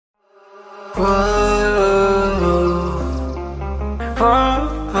Whoa,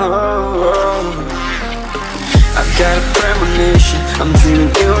 whoa, whoa. I got a premonition, I'm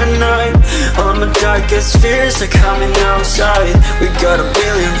dreaming you and I. All my darkest fears are coming outside. We got a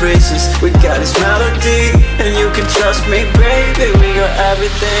billion races, we got this melody. And you can trust me, baby, we got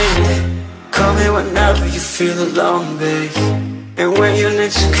everything. Call me whenever you feel alone, babe. And when you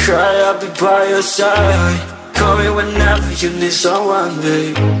need to cry, I'll be by your side. Call me whenever you need someone,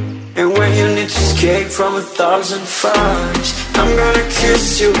 babe. And when you need to escape from 1,000 fires, I'm gonna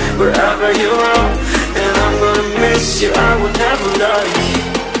kiss you wherever you are. And I'm gonna miss you, I will never lie.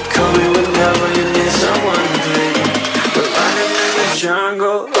 Call me whenever you need someone, babe. We're running in the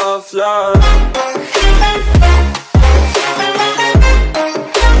jungle of love.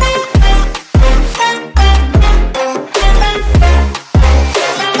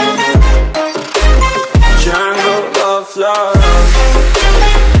 Love.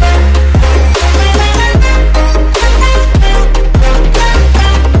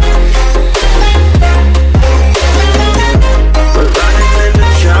 We're running in the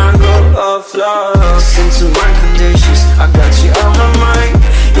jungle of love. Listen to my conditions, I got you on my mind.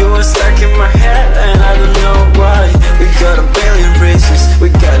 You were stuck in my head and I don't know why. We got a billion races, we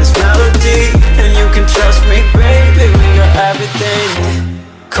got this melody. And you can trust me, baby, we got everything.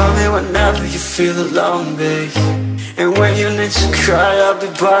 Call me whenever you feel alone, babe. And when you need to cry, I'll be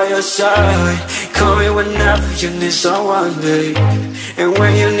by your side. Call me whenever you need someone, babe. And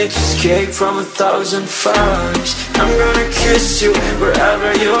when you need to escape from 1,000 fires, I'm gonna kiss you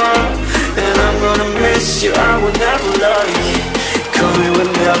wherever you are. And I'm gonna miss you, I will never lie. Call me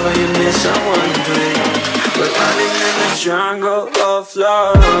whenever you need someone, babe. We're running in the jungle of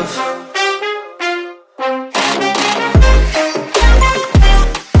love.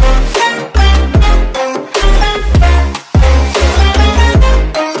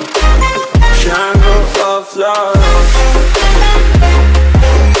 Love.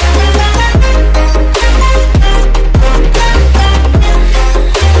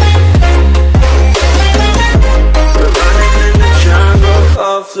 We're running in the jungle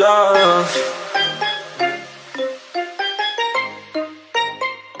of love.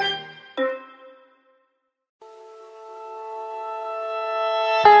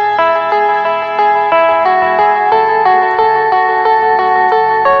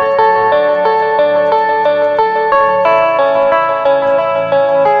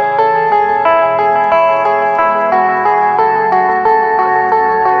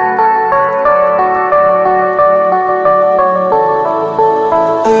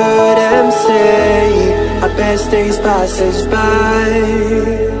 Best days passes by,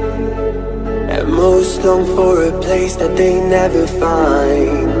 and most long for a place that they never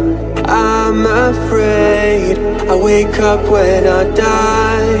find. I'm afraid I wake up when I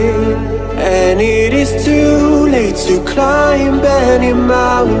die, and it is too late to climb any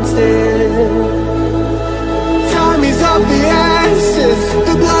mountain. Time is of the essence,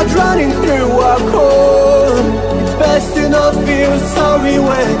 the blood running through our core. It's best to not feel sorry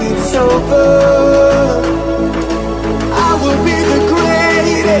when it's over. I will be the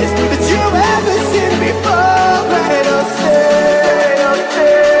greatest that you've ever seen before, and I'll stay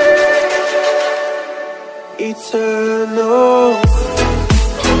eternal.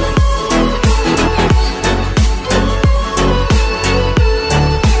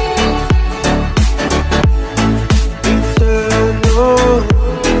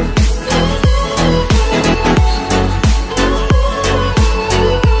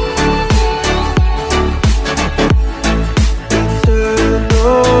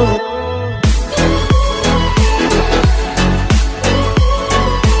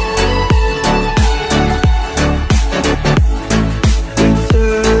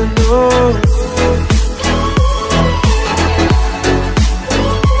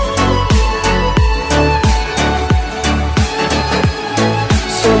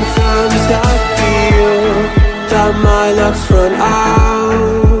 My luck's run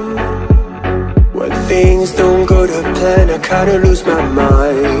out. When things don't go to plan, I kinda lose my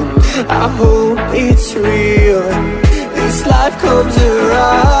mind. I hope it's real, this life comes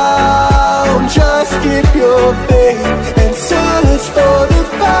around. Just keep your faith and search for the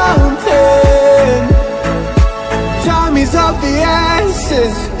fountain. Time is of the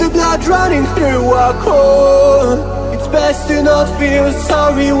essence, the blood running through our core. It's best to not feel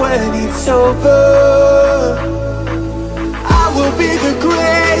sorry when it's over. I will be the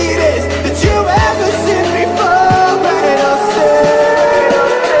greatest that you've ever seen before, and I'll stay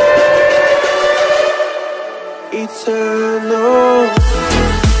eternal.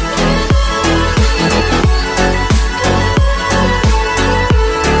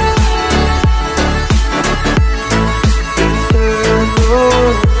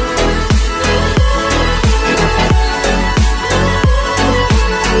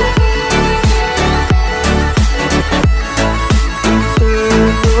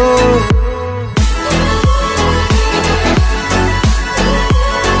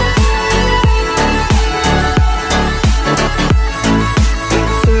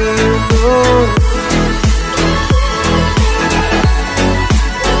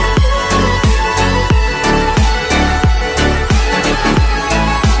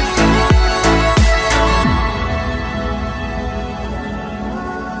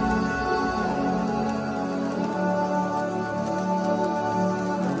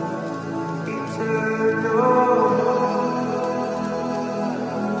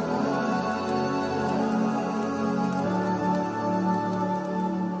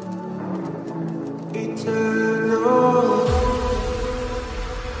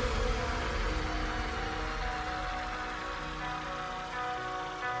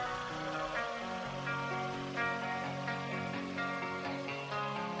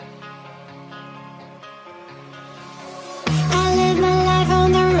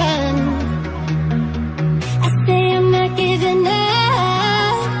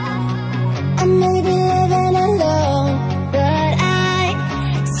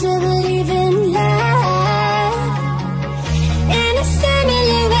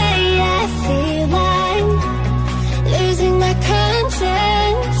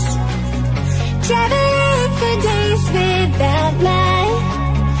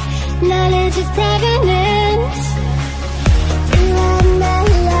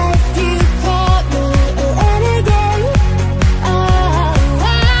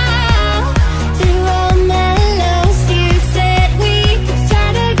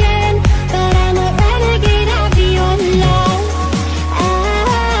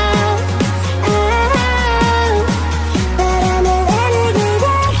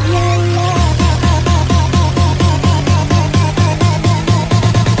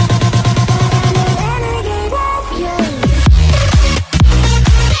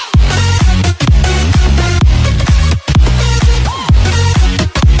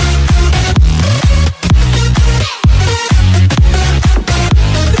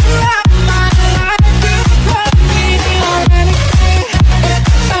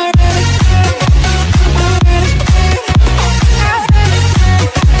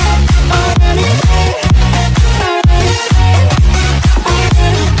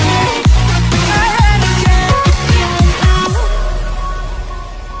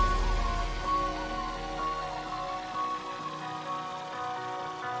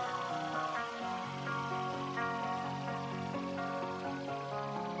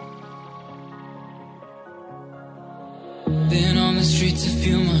 streets a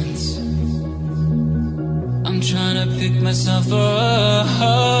few months. I'm trying to pick myself up.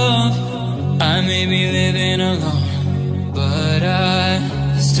 I may be living alone, but I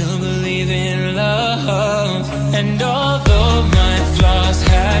still believe in love. And although my flaws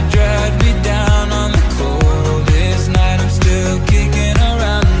had dragged me down on the coldest night, I'm still kicking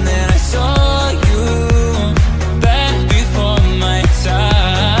around. And then I saw you back before my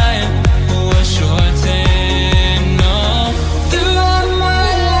time was shortened. No, throughout my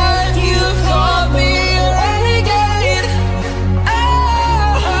life you've called me a renegade.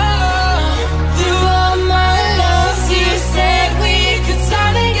 Throughout my loss you said we could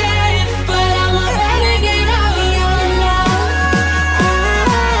start again, but I'm a renegade of your love.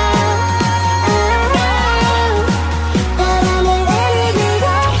 But I'm a renegade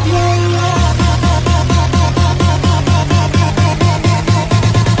of your love.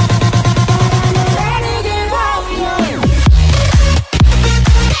 Renegade of your love.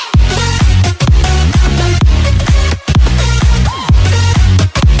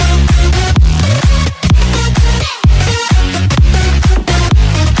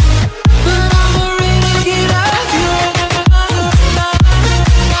 But I'm a renegade of your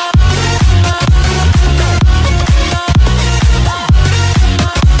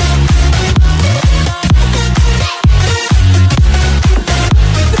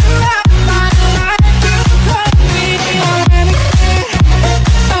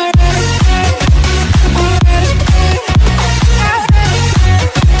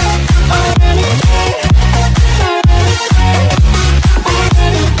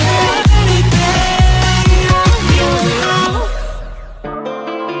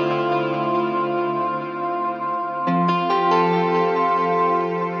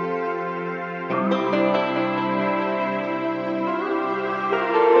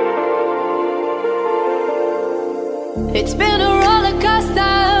It's been a roller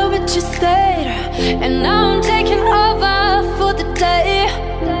coaster, but you stayed. And now I'm taking over for the day.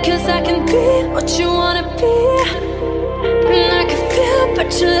 'Cause I can be what you wanna be, and I can feel but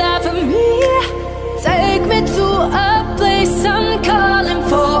you love me. Take me to a place I'm calling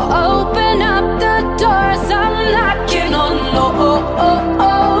for. Open up the doors I'm knocking on. Oh, oh, oh,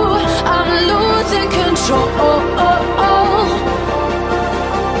 oh. I'm losing control.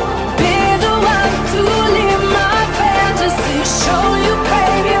 Be the one to leave my fantasy. Show you,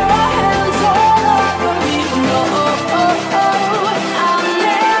 baby, your hands all over me. No, I'll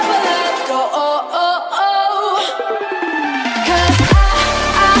never let go. 'Cause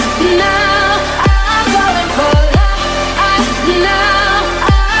now I'm falling for love. Now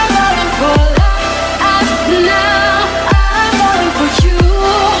I'm falling for love. Now I'm falling for you.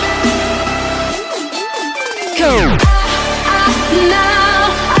 Cool. Now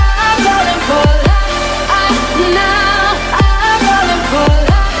I'm falling for love. Now I'm falling for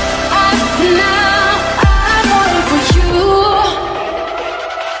love. Now I'm falling for you.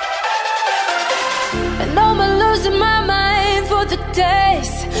 And I'm losing my mind for the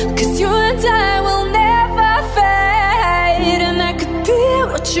days. 'Cause you and I will never fade. And I could be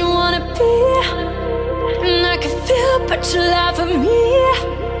what you wanna be, and I can feel but you love me.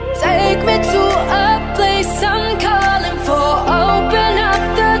 Take me to a place I'm calling for. Open up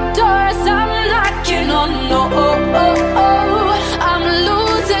the doors I'm knocking on. No, I'm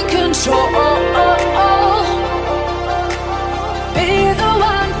losing control. Be the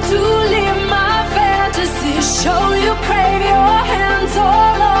one to leave my fantasy. Show you, crave your hands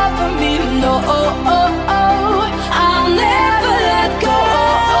all over me. No, I'll never let go.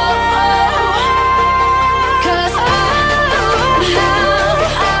 'Cause now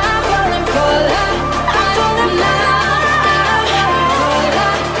I'm falling for love. Now I'm falling for love. Cause now I'm falling for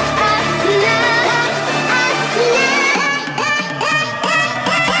love. Now I'm falling for you.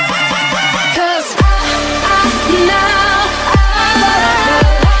 'Cause now I'm falling for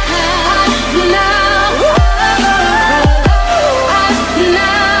love.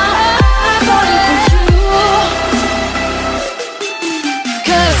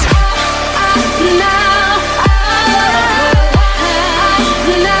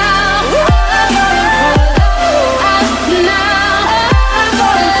 Now I'm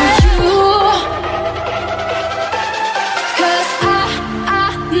falling for you. 'Cause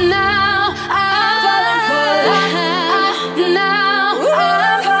now I'm falling for love. Now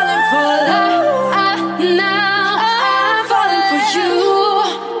I'm falling for love. Now I'm falling for you.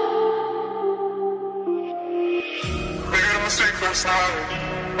 Made a mistake last night.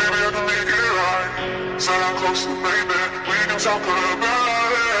 Maybe I can make it right. Said I'm close to baby. We can talk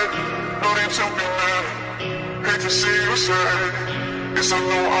about it. No need to be mad. Hate to see you sad. Yes, I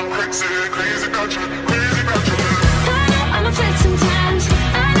know I'm crazy. Crazy about you. Crazy about you. I'm afraid sometimes.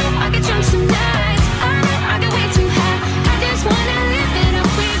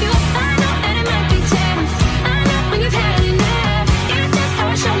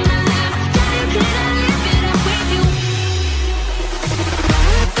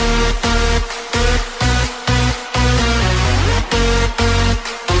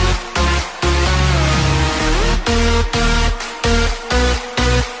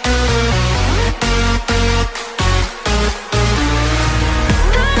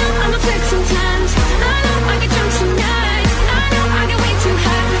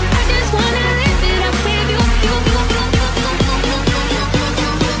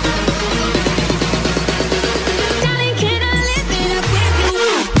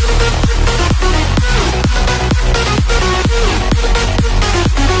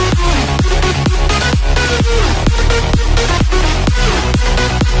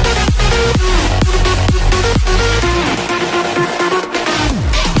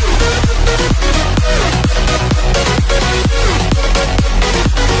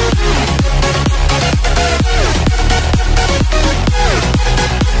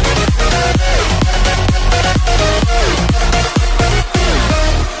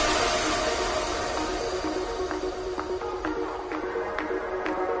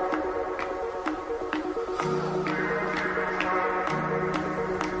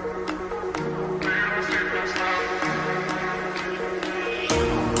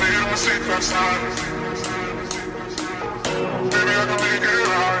 sleep last night. Maybe I can make it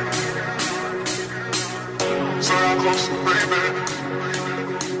right. So I'm close to baby.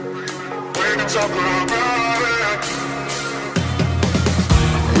 We can talk about it.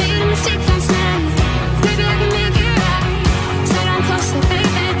 Made a mistake last night. Maybe I can make it right. Said I'm closer,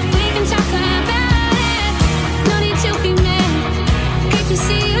 baby. We can talk about it. No need to be mad. Hate to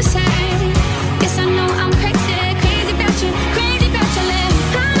see you sad. Yes, I know I'm crazy, crazy about you, crazy about your love.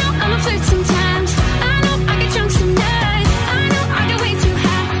 I know I'm a flirt sometimes. I know I get drunk some nights. I know I get way too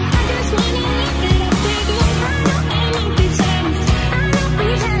high. I just wanna live it up with you. I know I'm a good time. I know when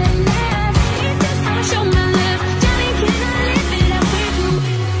you had love. It's just how I show my love. Darling, can I live it up with you?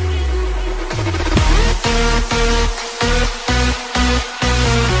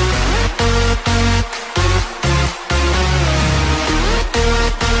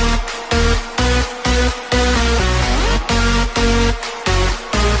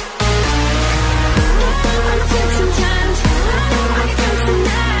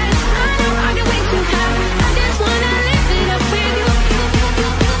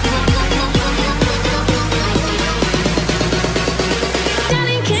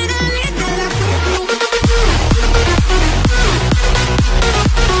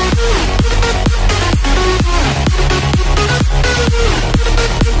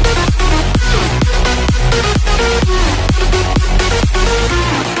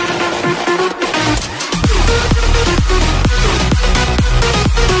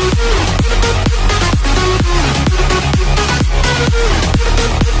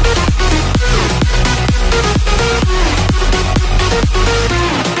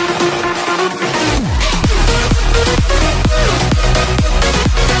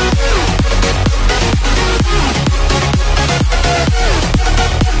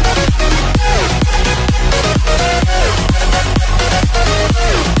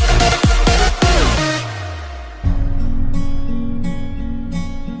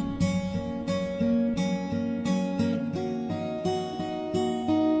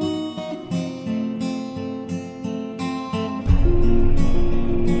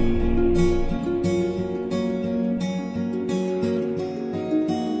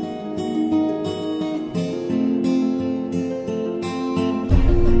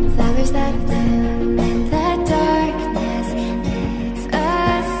 Flowers that bloom in the darkness. It's a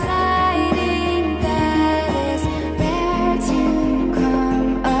sighting that is rare to come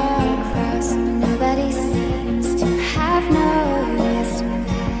across. Nobody seems to have noticed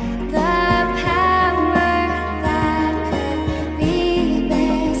that the power that could be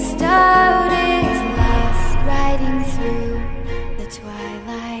bestowed is lost, riding through the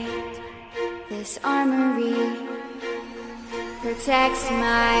twilight. This armory protects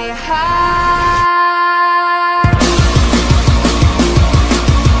my heart.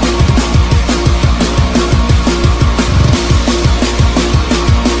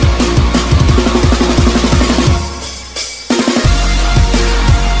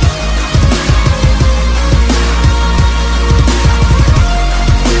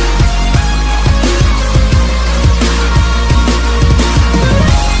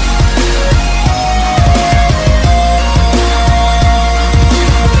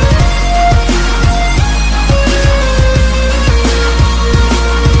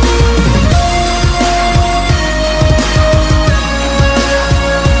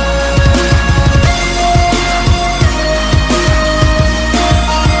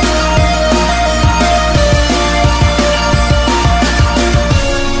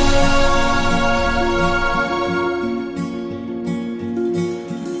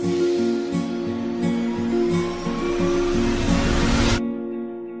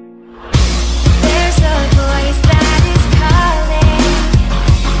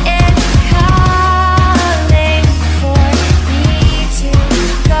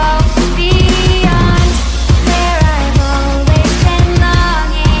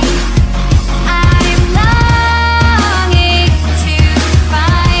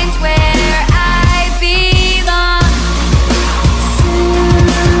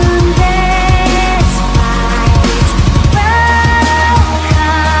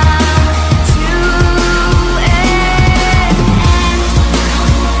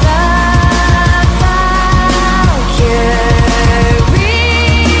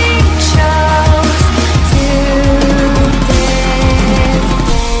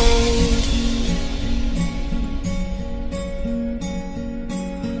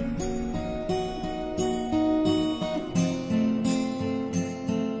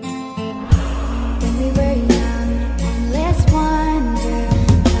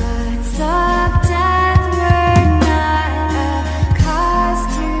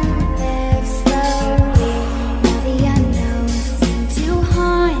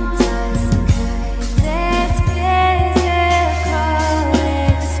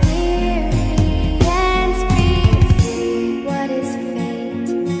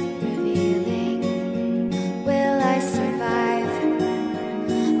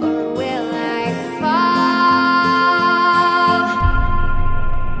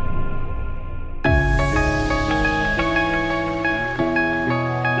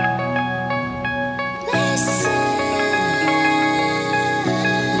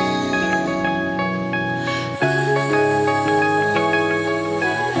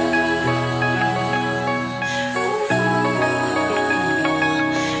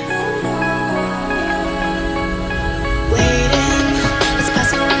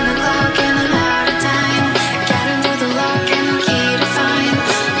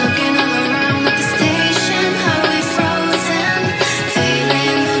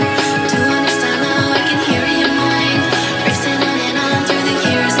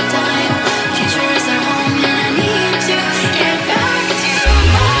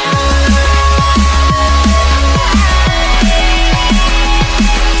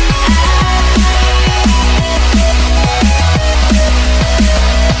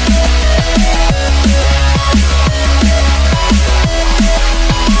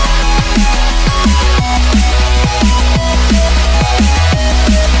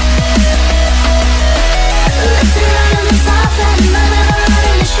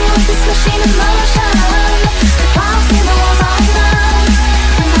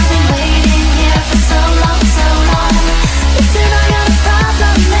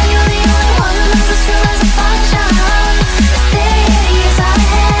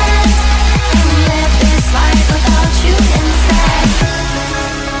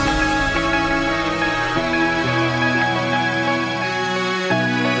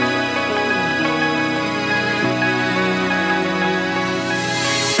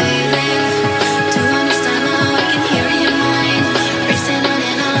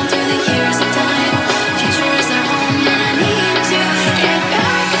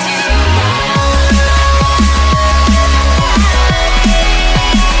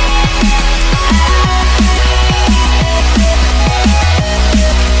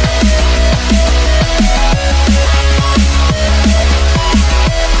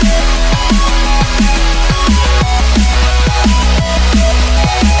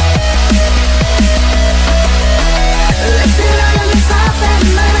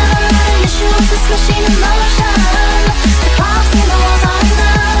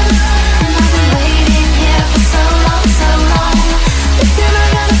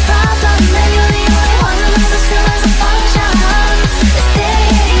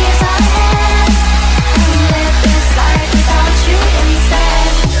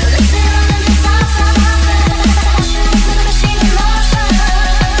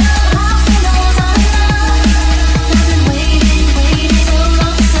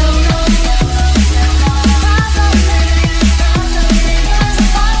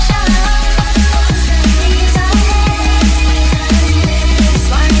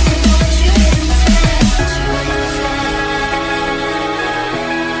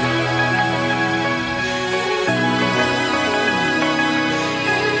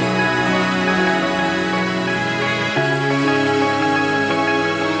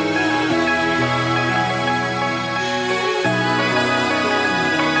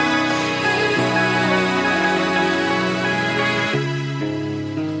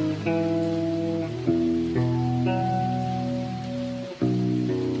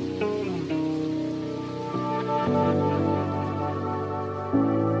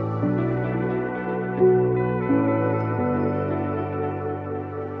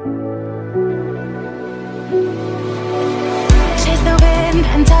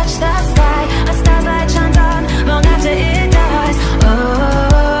 can touch the sky. A star's light shines on long after it dies.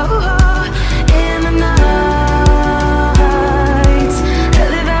 Oh, in the night, I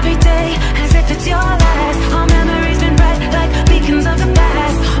live every day as if it's your last. All memories been bright like beacons of the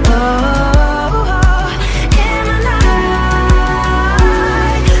past. Oh, in the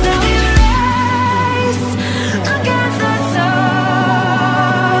night, now we race against the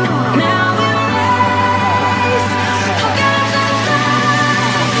sun. Now we race against the sun.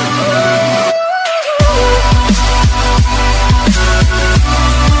 Now we race against the sun.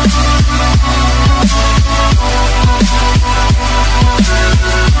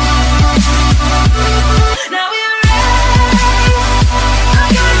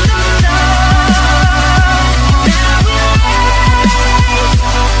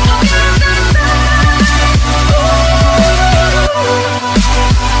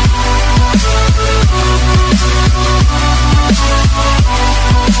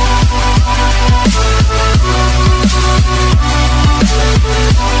 Now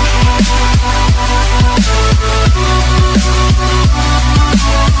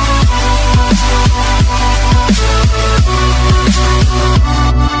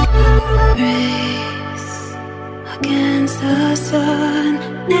we race against the race against the sun.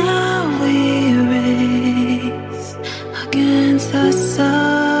 Now we race against the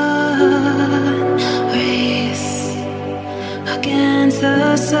sun. Race against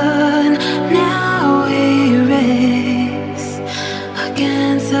the sun. Now we race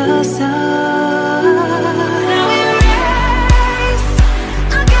against the sun. Now we race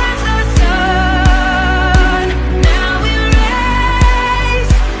against the sun. Now we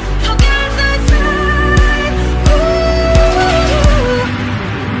race against the sun. Ooh.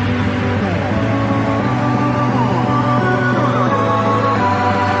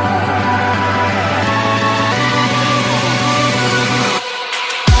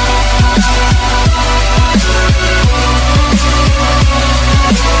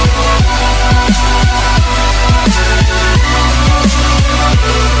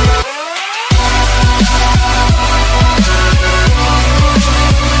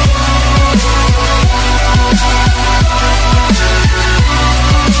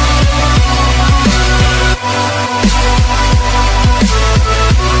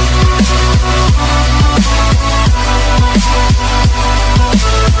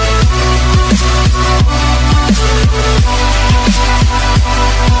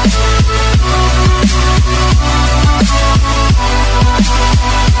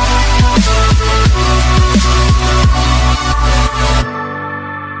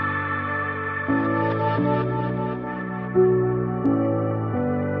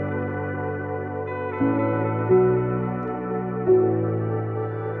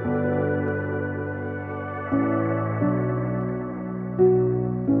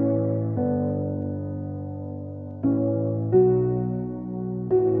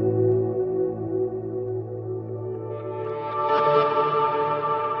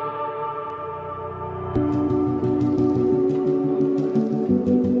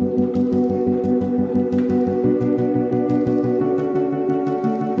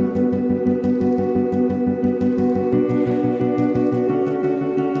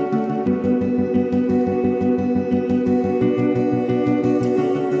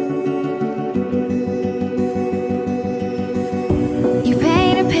 You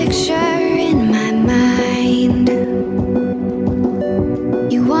paint a picture in my mind.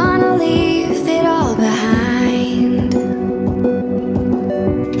 You wanna leave it all behind.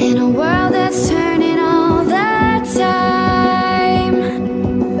 In a world that's turning all the time,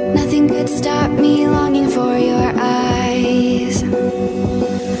 nothing could stop me longing for your eyes.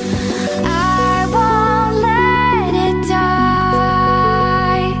 I won't let it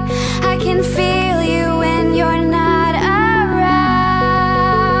die. I can feel you when you're not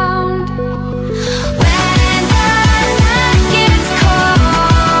around. When the night gets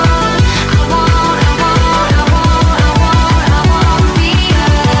cold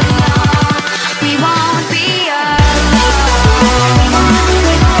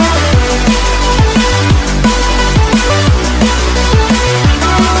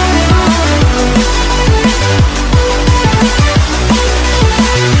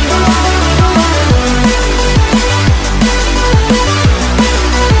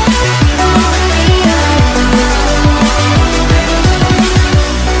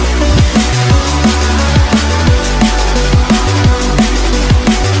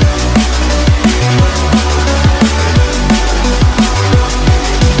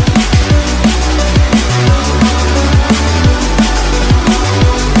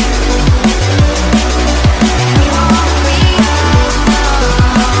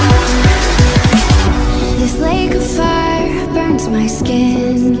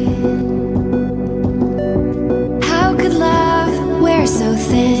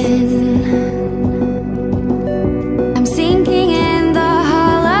sin. I'm sinking in the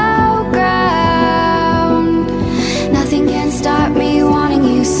hollow ground. Nothing can stop me wanting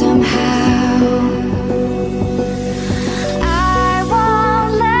you somehow. I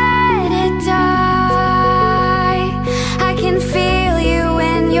won't let it die. I can feel you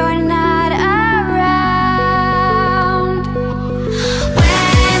when you're not around.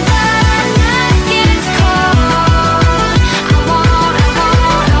 When the night gets cold,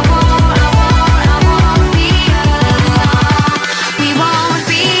 I won't be alone.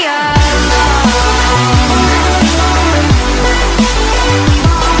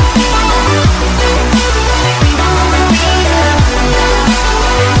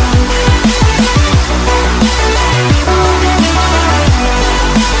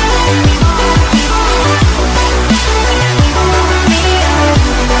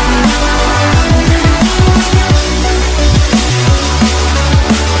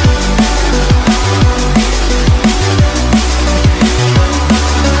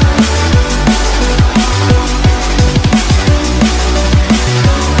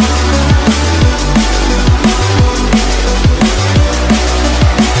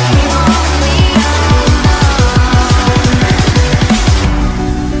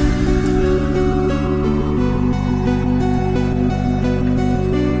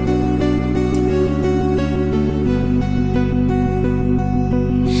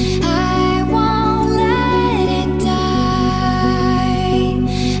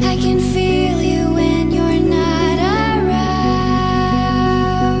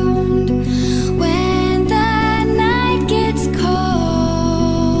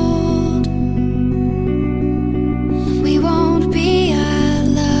 We won't be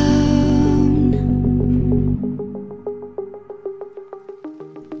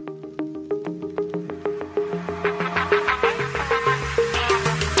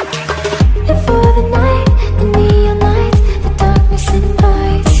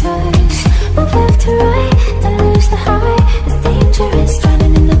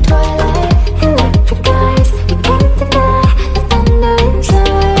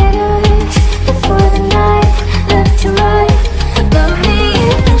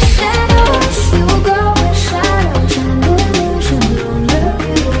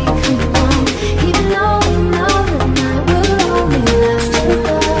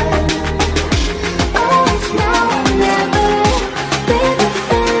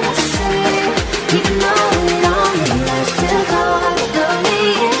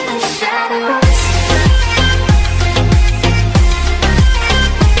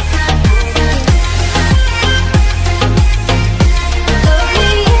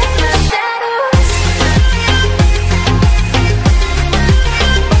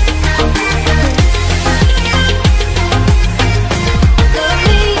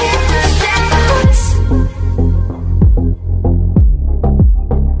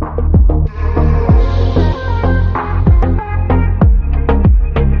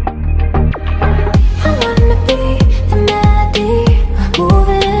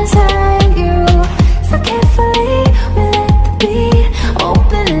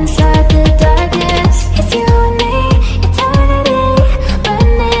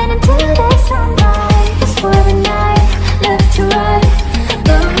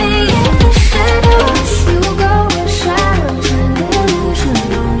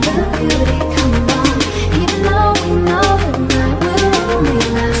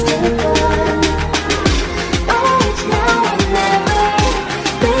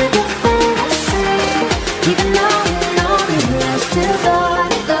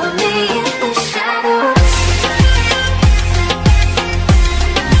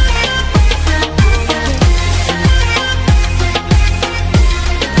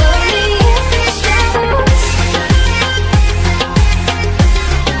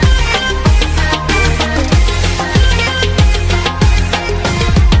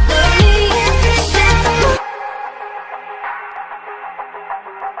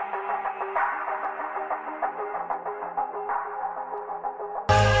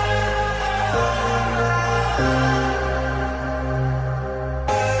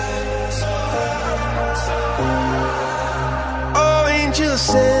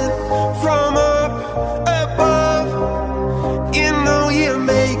sent from up above. You know you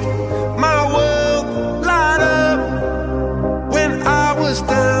make my world light up. When I was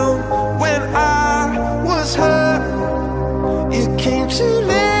down, when I was hurt, you came to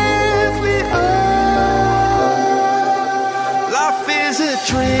lift me up. Life is a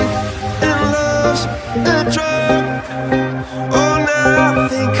drink and love's a drug. Oh, now I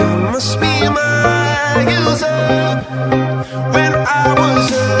think I must be my user. When I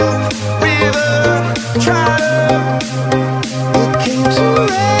was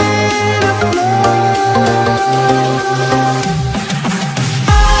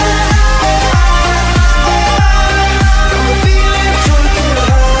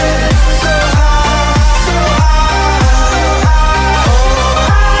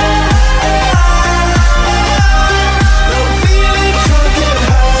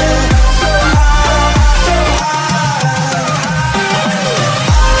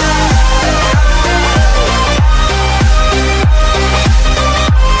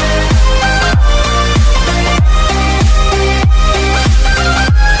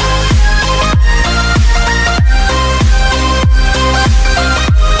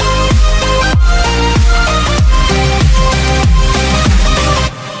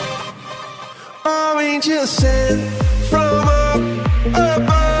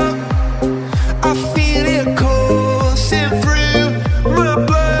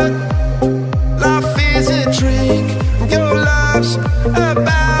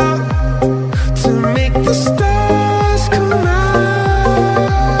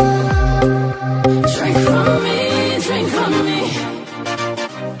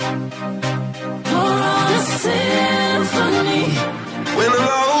Pour on a symphony. When I'm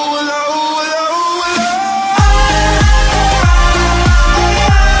low, low, low, low,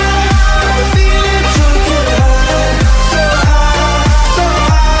 I'm feeling drunk and high, so high, so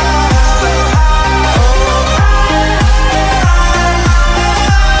high, so high.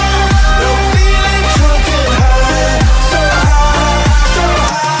 I'm feeling drunk and high, so high, so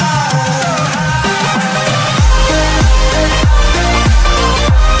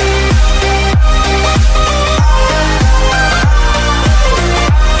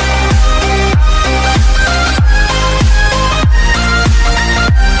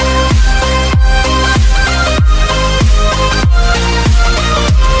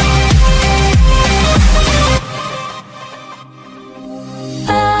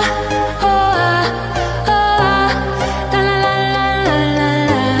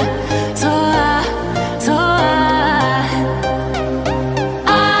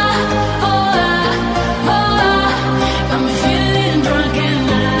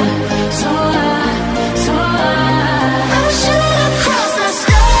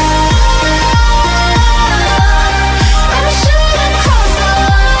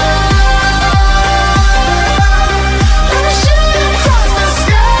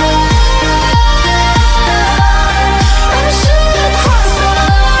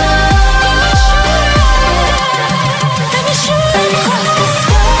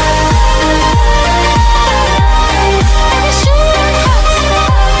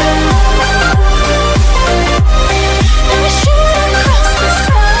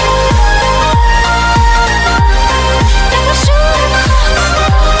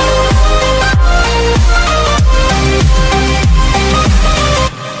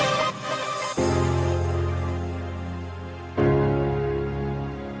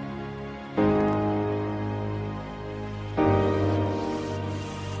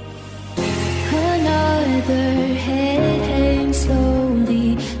Another head hangs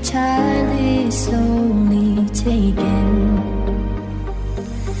slowly, child is slowly taken.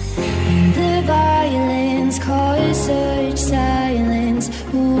 And the violence causes such silence.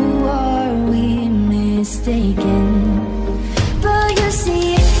 Who are we mistaken? But you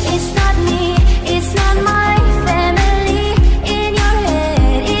see, it's not me, it's not my family. In your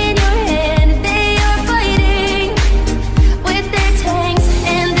head, they are fighting with their tanks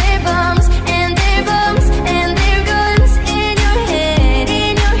and their bombs and their bombs and their guns. In your head,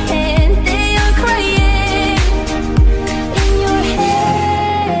 they are crying.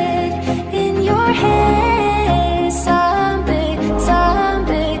 In your head, zombie,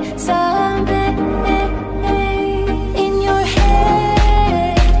 zombie, zombie.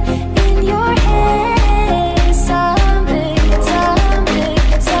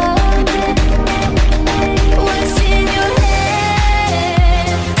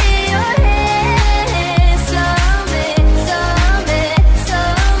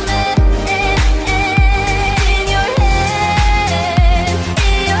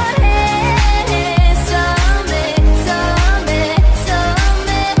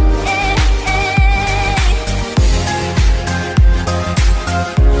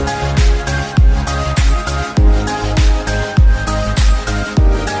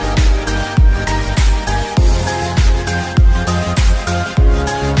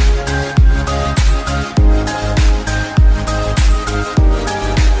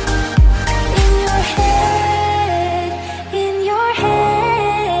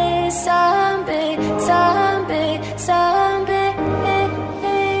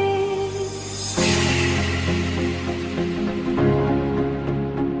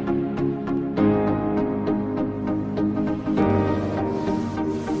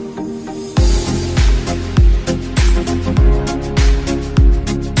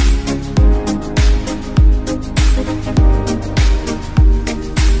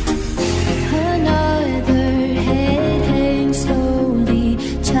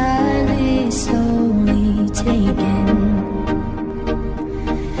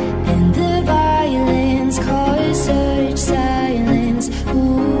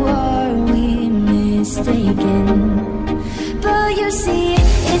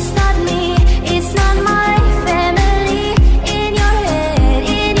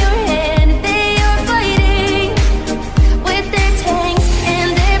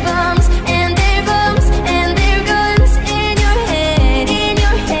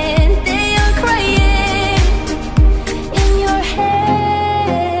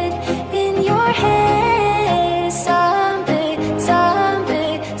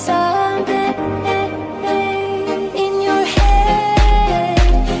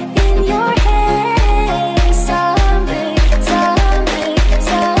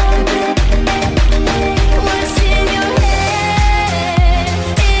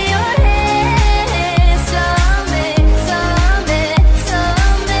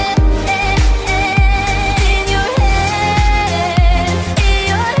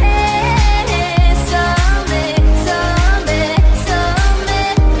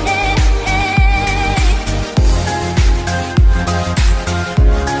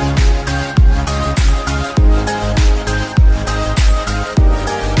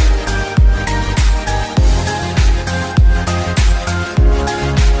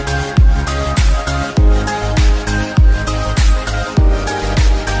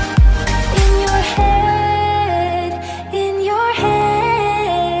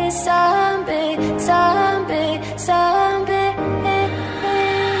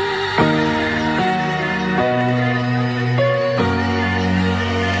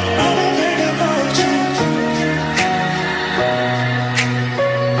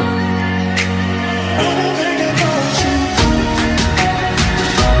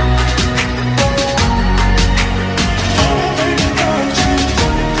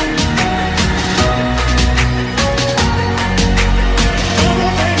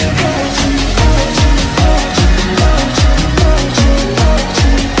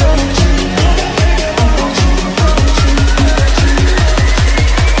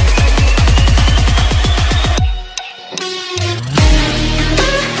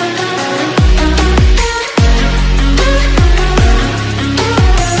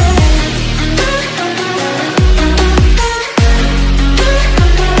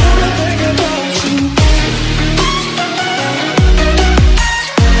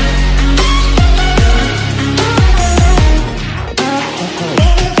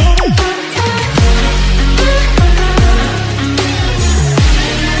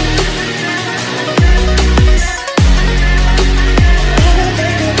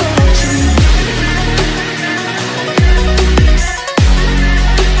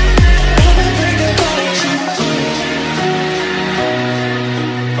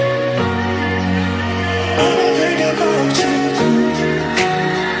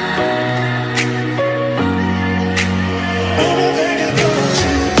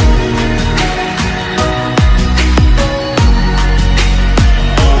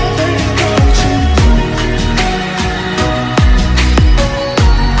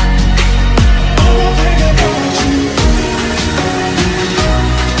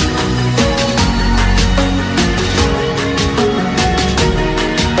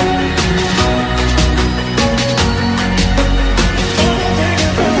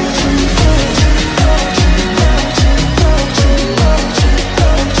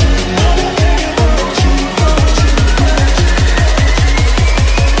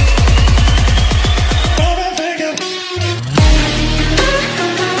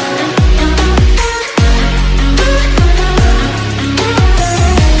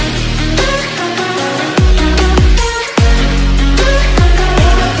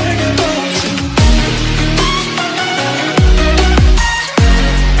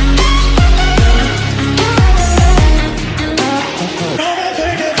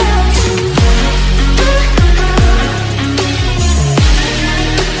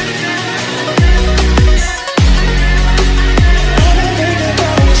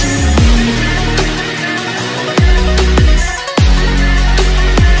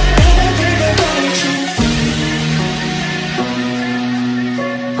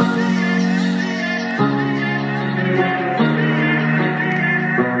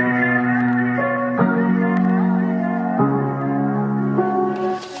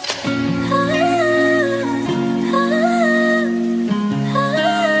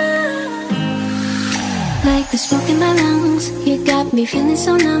 feeling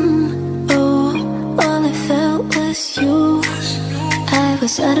so numb. Oh, all I felt was you. I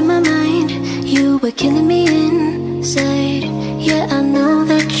was out of my mind. You were killing me inside. Yeah, I know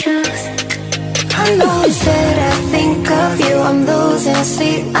the truth. I know instead I think of you, I'm losing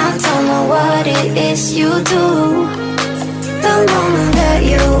sleep. I don't know what it is you do. The moment that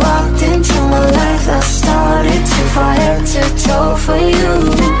you walked into my life, I started to fall head to toe for you.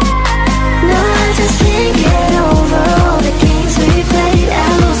 Now I just can't get over all the games we played. I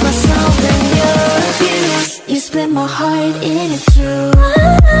lose myself in your abuse. You split my heart in two.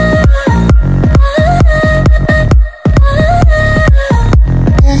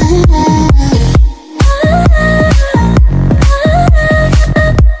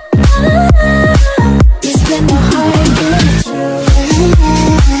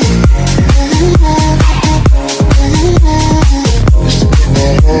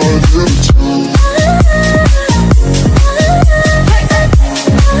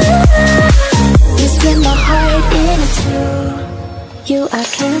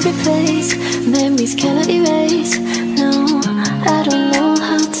 Memories cannot erase. No, I don't know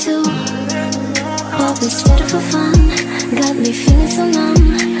how to. What we started for fun got me feeling so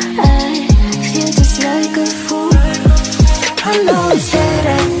numb. I feel just like a fool. I know instead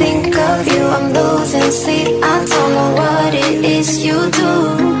I think of you, I'm losing sleep. I don't know what it is you do.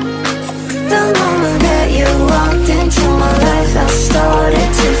 The moment that you walked into my life, I started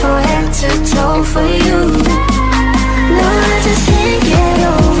to fall head to toe for you. Now I just can't get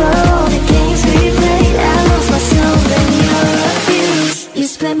over all the games we played. I lost myself in your abuse. You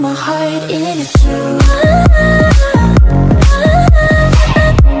split my heart in two.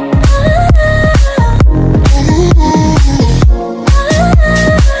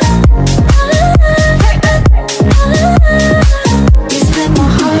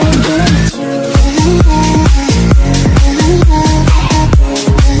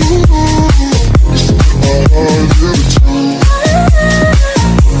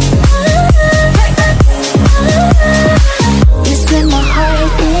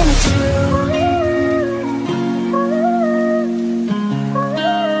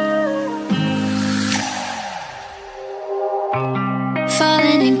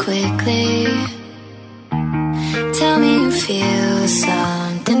 Falling in quickly. Tell me you feel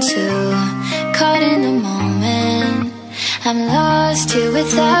something too. Caught in the moment, I'm lost here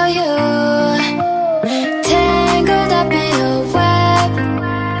without you. Tangled up in your web,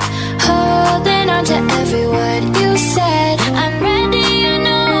 holding on to every word you said. I'm ready, you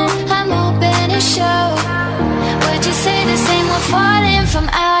know, I'm open to show. Would you say the same? We're falling from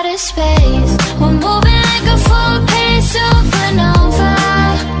outer space. We're moving like a full-page supernova.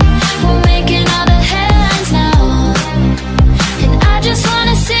 We're making all the headlines now, and I just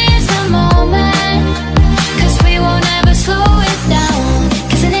wanna seize the moment, 'cause we won't ever slow it down.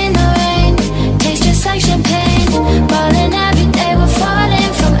 Kissing in the rain, tastes just like champagne. Falling every day, we're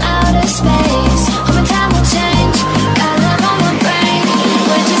falling from outer space. Hoping time will change, got love on my brain.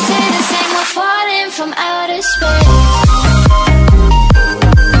 Would you say the same? We're falling from outer space.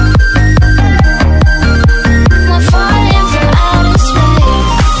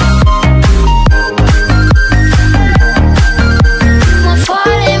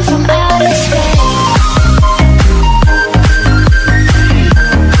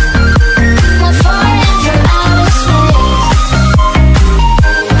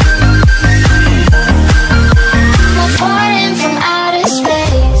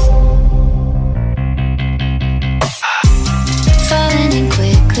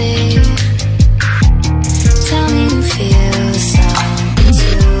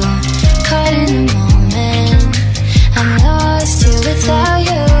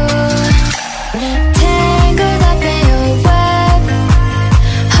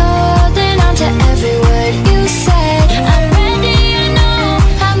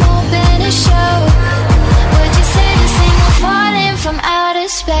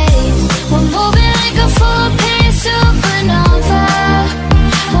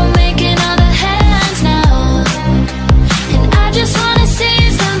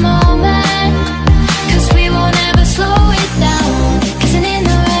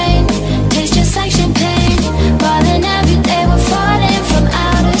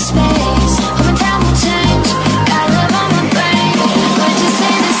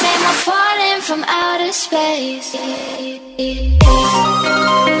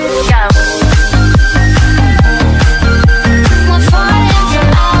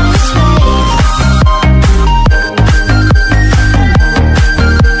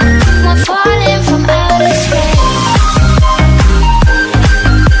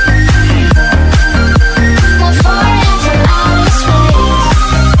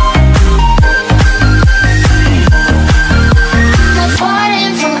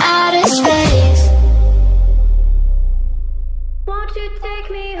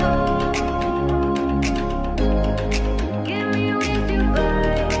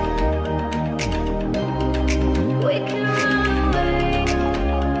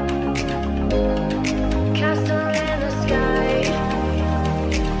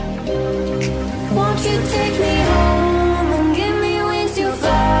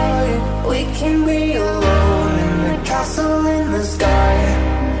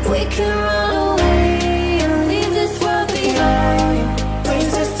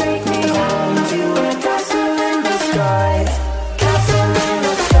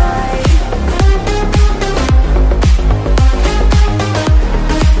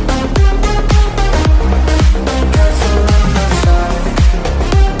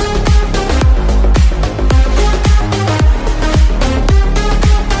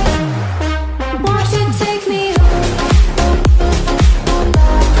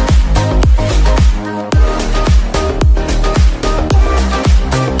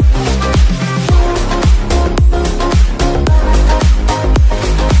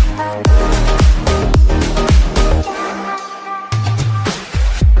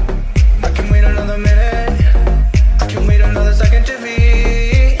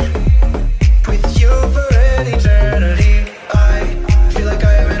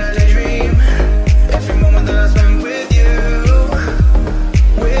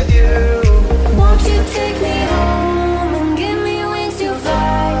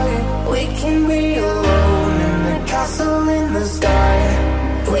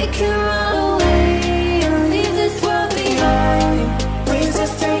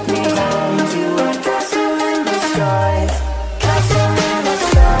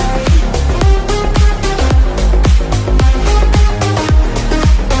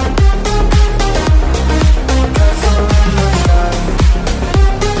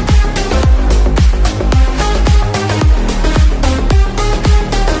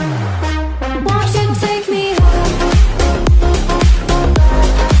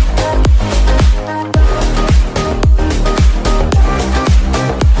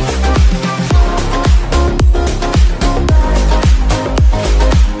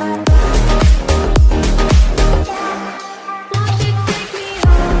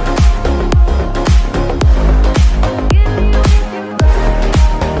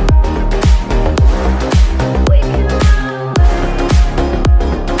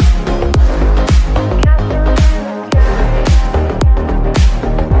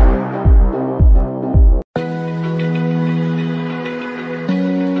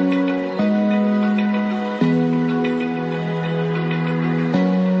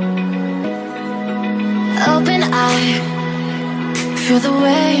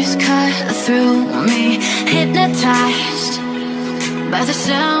 waves cut through me, hypnotized by the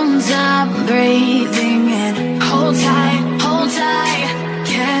sounds I'm breathing in. Hold tight,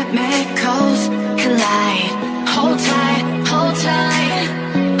 chemicals collide. Hold tight, hold tight,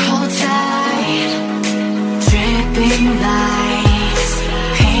 hold tight. Dripping lights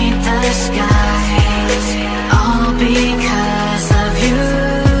paint the skies, all because of you.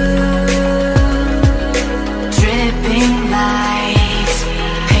 Dripping lights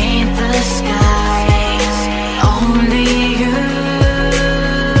paint the skies, only you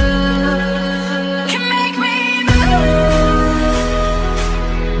can make me move.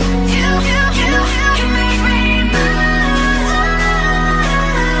 You can make me move.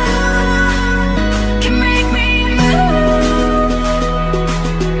 Can make me move.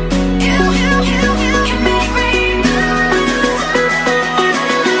 You can make me move.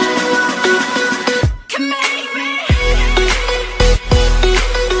 Can make me.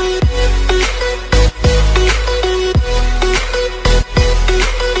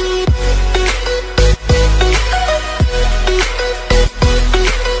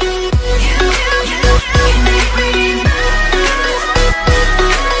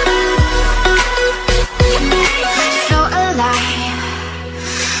 So alive,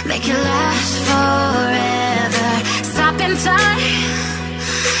 make it last forever. Stop in time,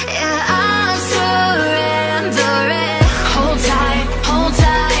 yeah, I'm surrendering. Hold tight,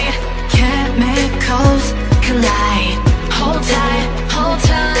 chemicals collide. Hold tight, hold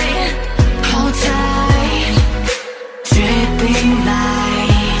tight, hold tight. Dripping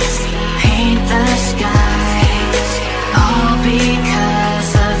lights paint the skies, all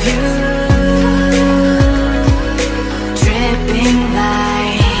because of you. Dripping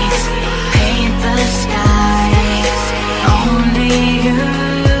lights paint the skies, only you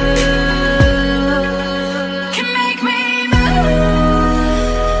can make me move.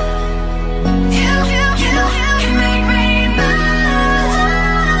 You can make me move.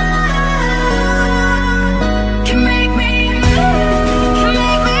 Can make me move. Can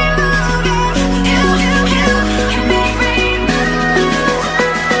make me move. You can make me move.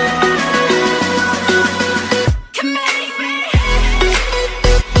 Can make me.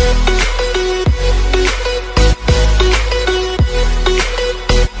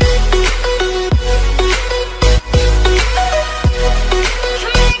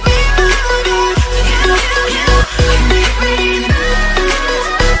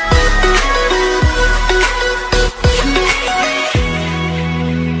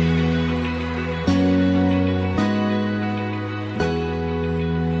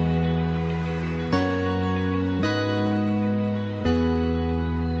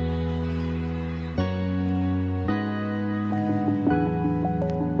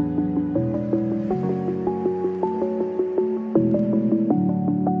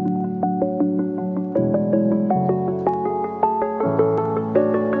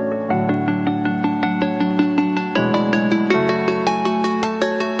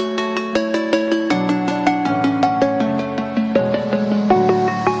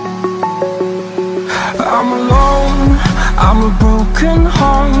 I'm alone, I'm a broken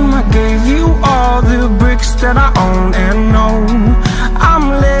home. I gave you all the bricks that I own and know. I'm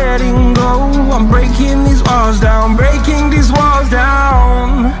letting go, I'm breaking these walls down, breaking these walls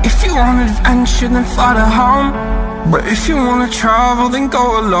down. If you want adventure, then fly to home. But if you wanna travel, then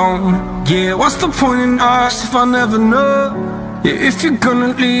go alone. Yeah, what's the point in us if I never know? Yeah, if you're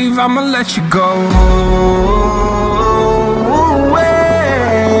gonna leave, I'ma let you go.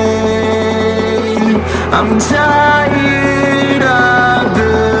 I'm tired of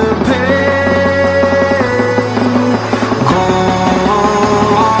the pain. Go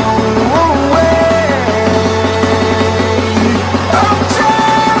away. I'm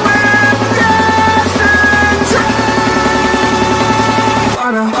tired of destiny.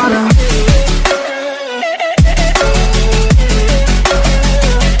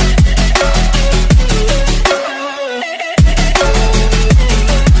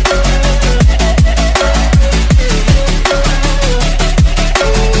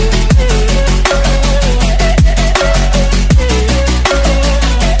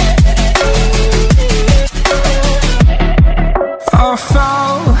 I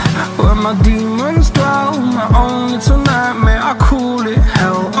fell where my demons dwell. My own little nightmare, I call it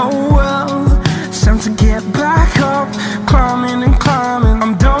hell. Oh well, it's time to get back up. Climbing and climbing,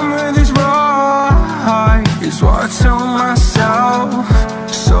 I'm done with this ride, is what I tell myself,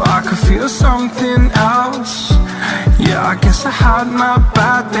 so I could feel something else. Yeah, I guess I had my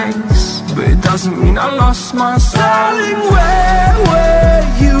bad days, but it doesn't mean I lost my style. Darling, where were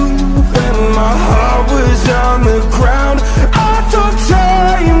you when my heart was on the ground? I thought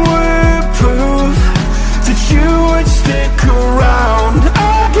time would prove that you would stick around.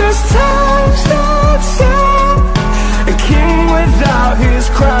 I guess time starts out a king without his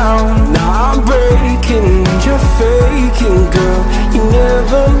crown. Now I'm breaking and you're faking, girl. You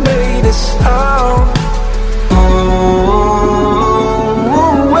never made a sound.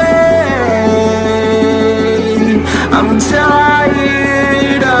 I'm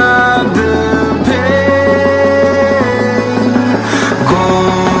tired of the pain. Go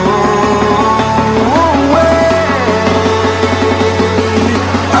away.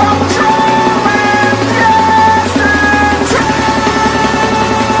 I'm trying yesterday.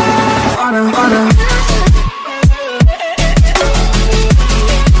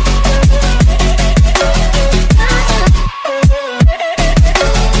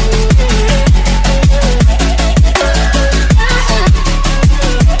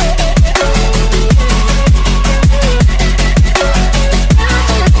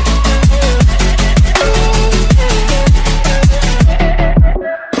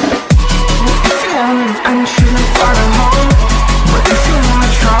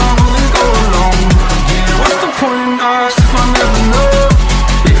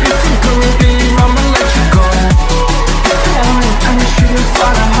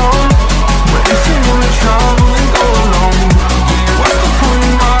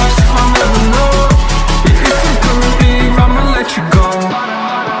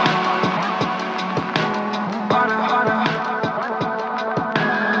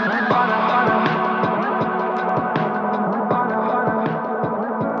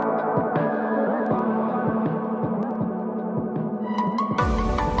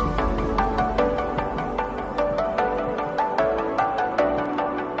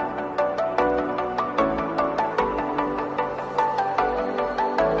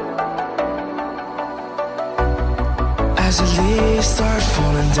 As the leaves start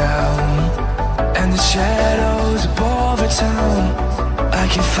falling down and the shadows above the town, I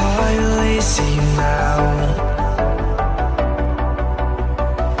can finally see you now.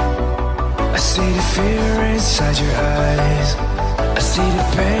 I see the fear inside your eyes, I see the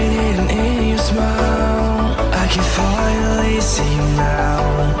pain hidden in your smile. I can finally see you now.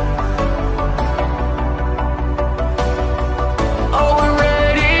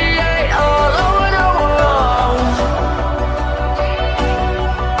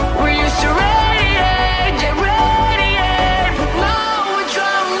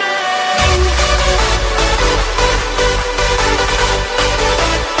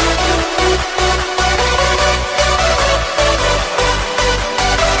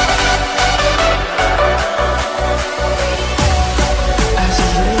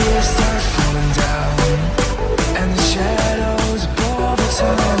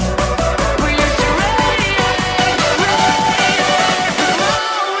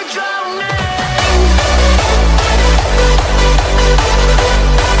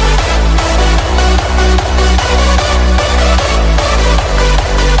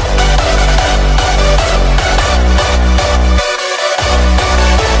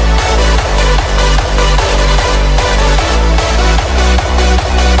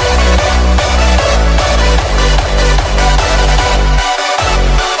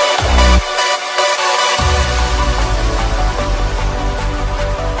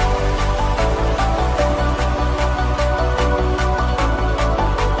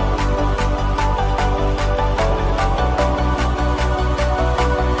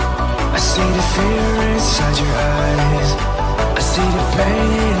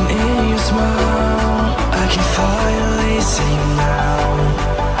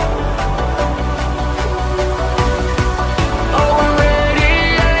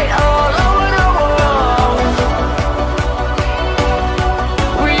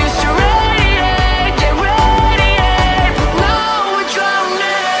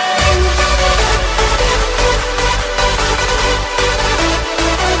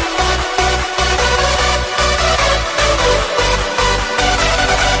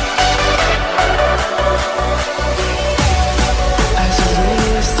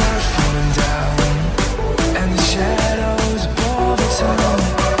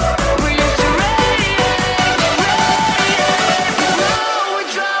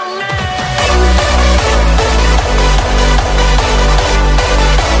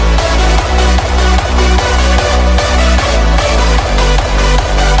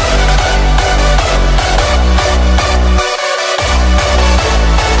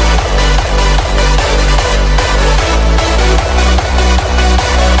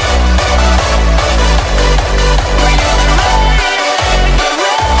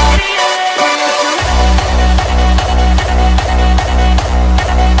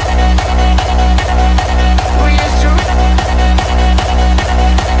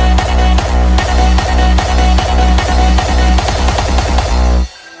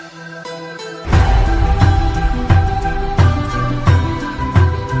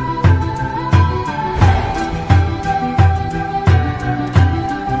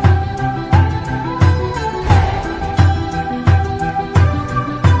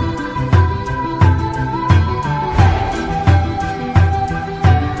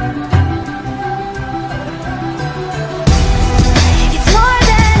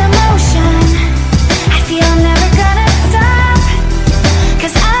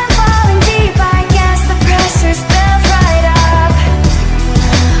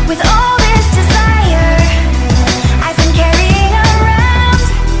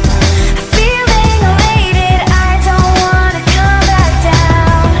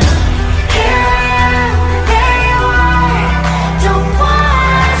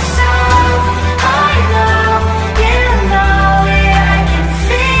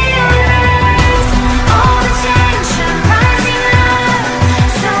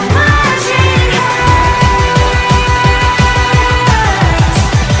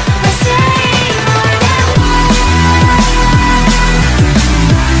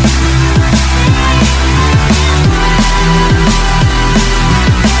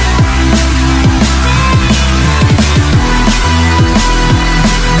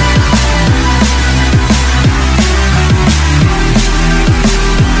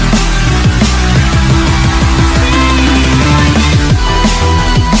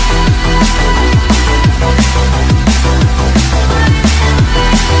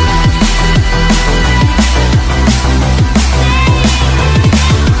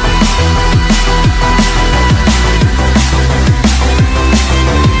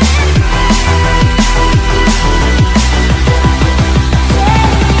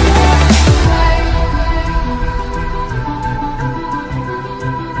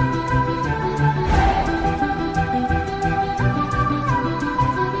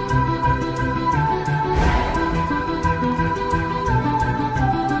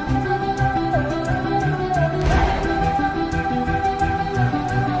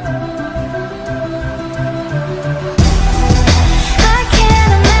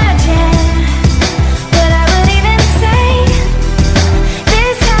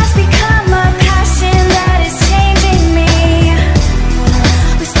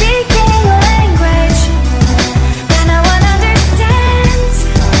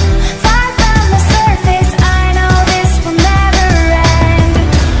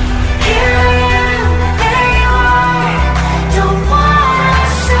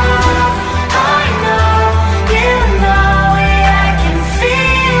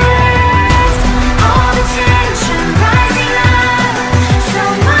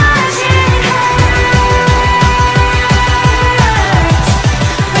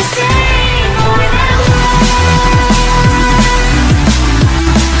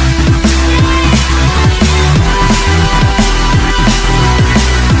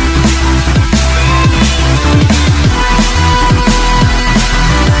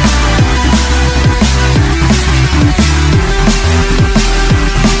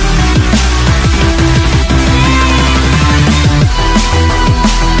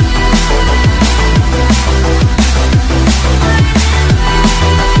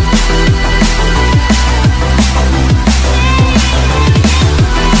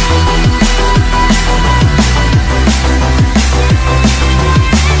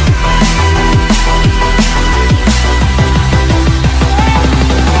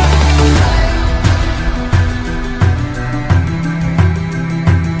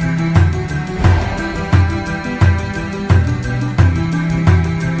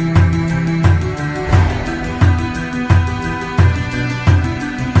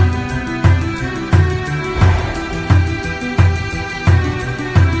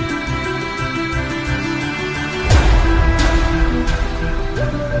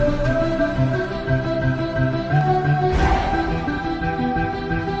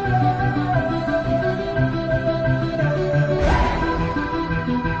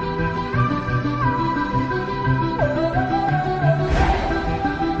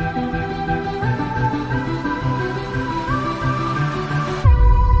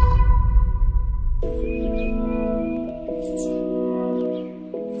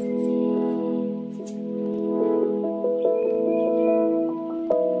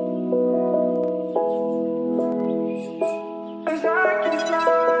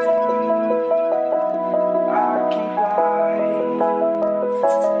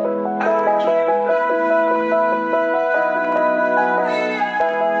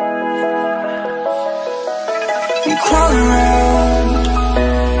 crawling around,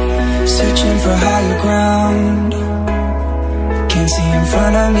 searching for higher ground. Can't see in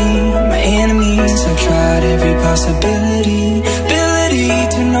front of me, my enemies. I've tried every possibility, ability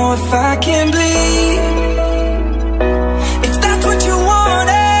to know if I can bleed. If that's what you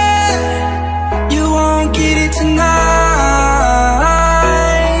wanted, you won't get it tonight.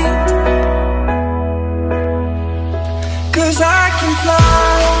 'Cause I can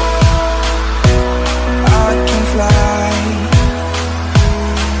fly, I can fly,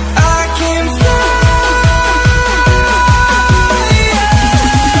 I can fly, yeah.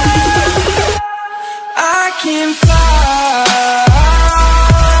 I can fly.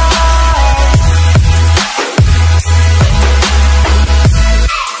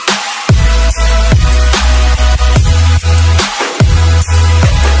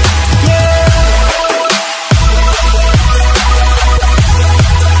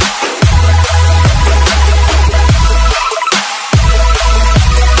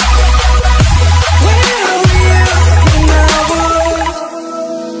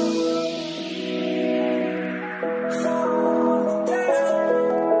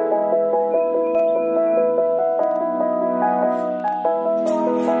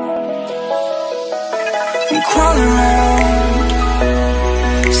 crawling around,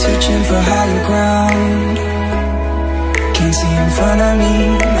 searching for higher ground. Can't see in front of me,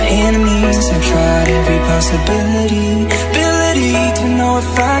 my enemies. I've tried every possibility, ability to know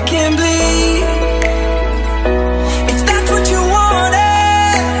if I can bleed. If that's what you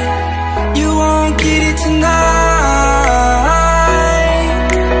wanted, you won't get it tonight.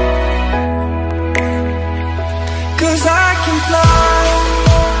 'Cause I can fly,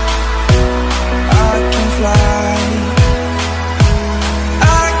 I can fly,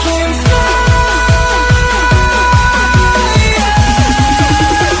 I can fly,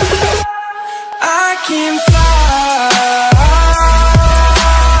 I can fly.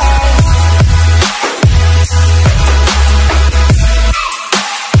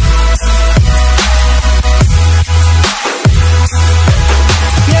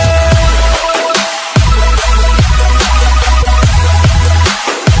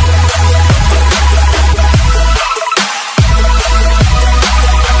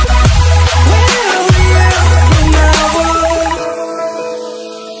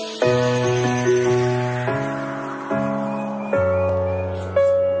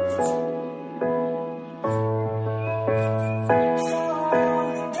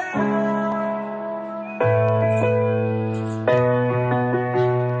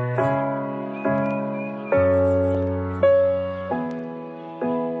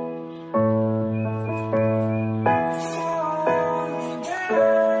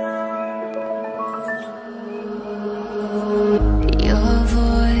 Your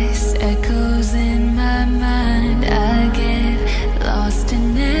voice echoes in my mind. I get lost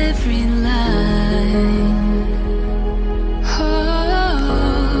in every line. Oh,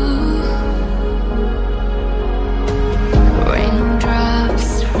 raindrops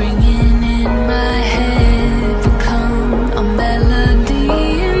ringing in my head become a melody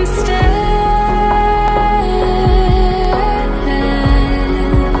instead.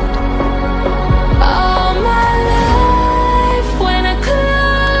 All my life, when I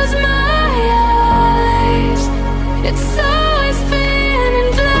close my eyes, it's always been in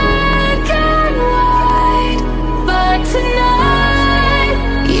black and white. But tonight,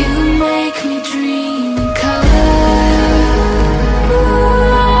 you make me dream in color.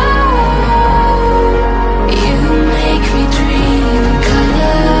 You make me dream in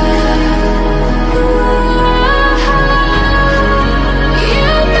color. You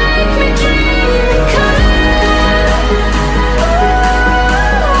make me dream in color.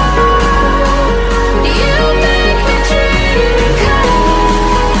 You make me dream in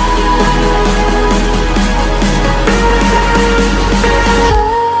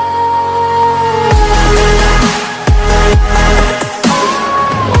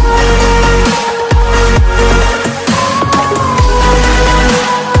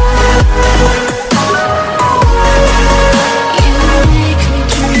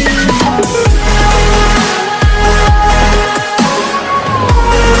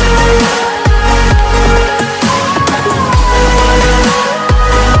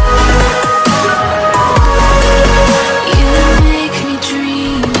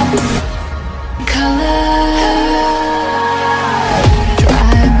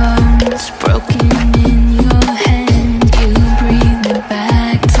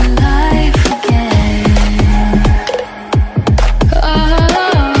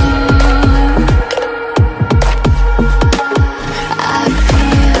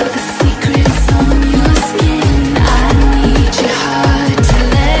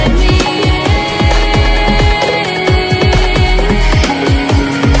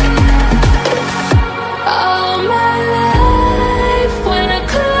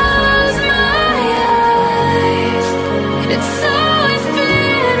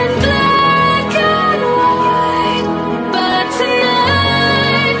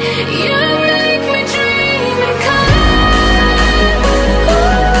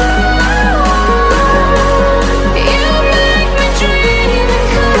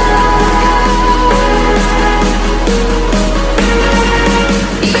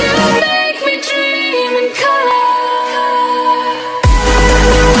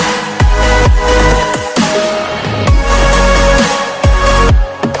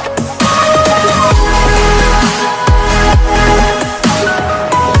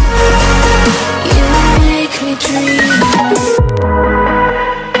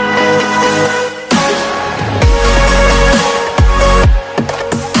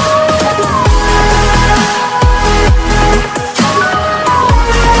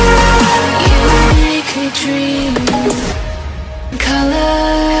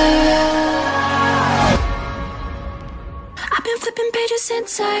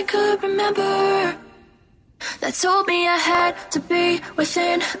since I could remember. that told me I had to be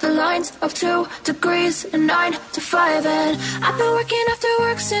within the lines of 2 degrees and 9 to 5. And I've been working after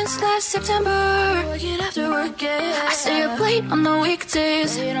work since last September. Working after work, yeah. I stay up late on the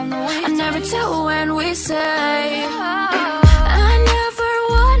weekdays. I never tell when we say. I never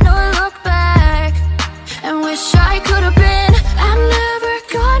wanna look back and wish I could have been. I'm never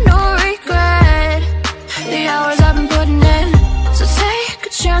gonna regret the hours I've been putting in. So take a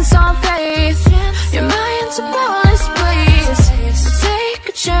chance on faith. Your mind's a boundless place. So take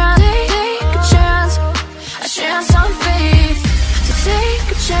a chance, take a chance, a chance on faith. So take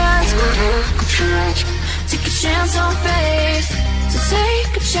a chance, take a chance on faith. So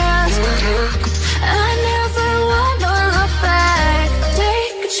take a chance. I never wanna look back.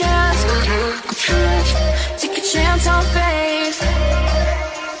 Take a chance, take a chance on faith.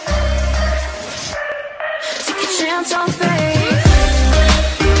 Take a chance on faith.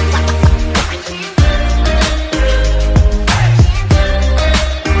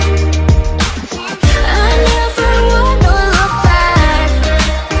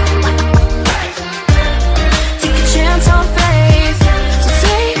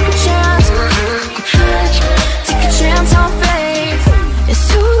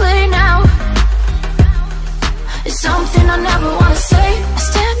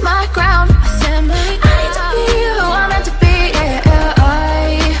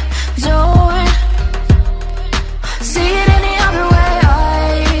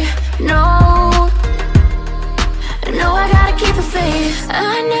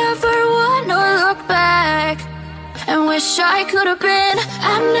 I could have been.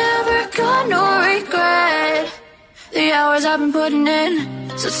 I'm never gonna regret the hours I've been putting in.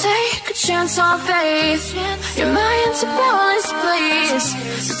 So take a chance on faith. Your mind's a boundless place.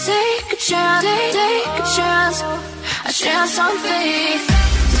 So take a chance, take a chance on faith.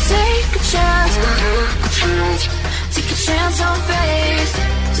 So take a chance, take a chance on faith.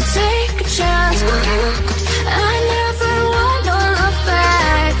 So take a chance. I never wanna look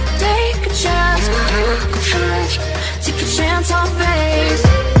back. Take a chance. Take a chance on faith.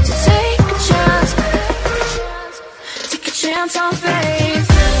 So take a chance. Take a chance on faith.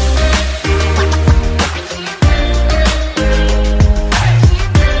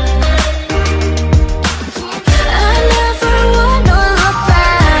 I never wanna look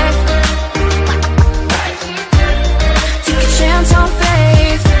back. Take a chance on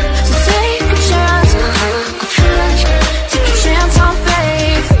faith. So take a chance. Take a chance on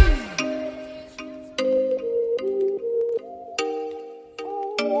faith.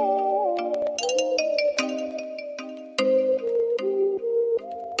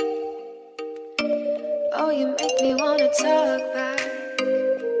 Oh, you make me wanna talk back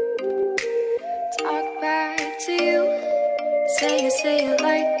to you. Say it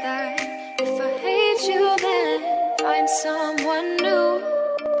like that. If I hate you, then find someone new.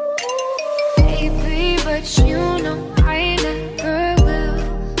 Baby, but you know I never will.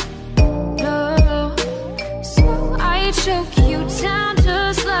 No, so I choke you down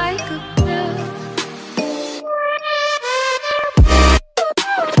just like a pill.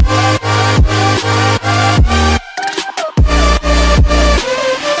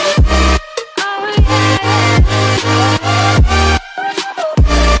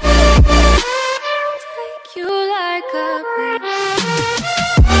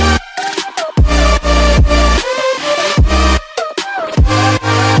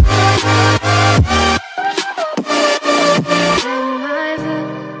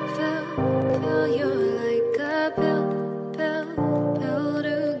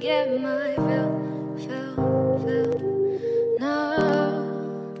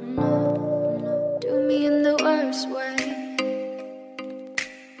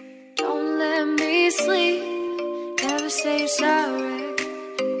 Say sorry.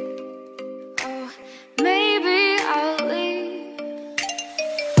 Oh, maybe I'll leave.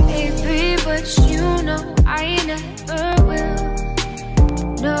 Baby, but you know I never will.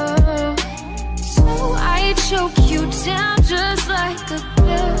 No, so I choke you down just like a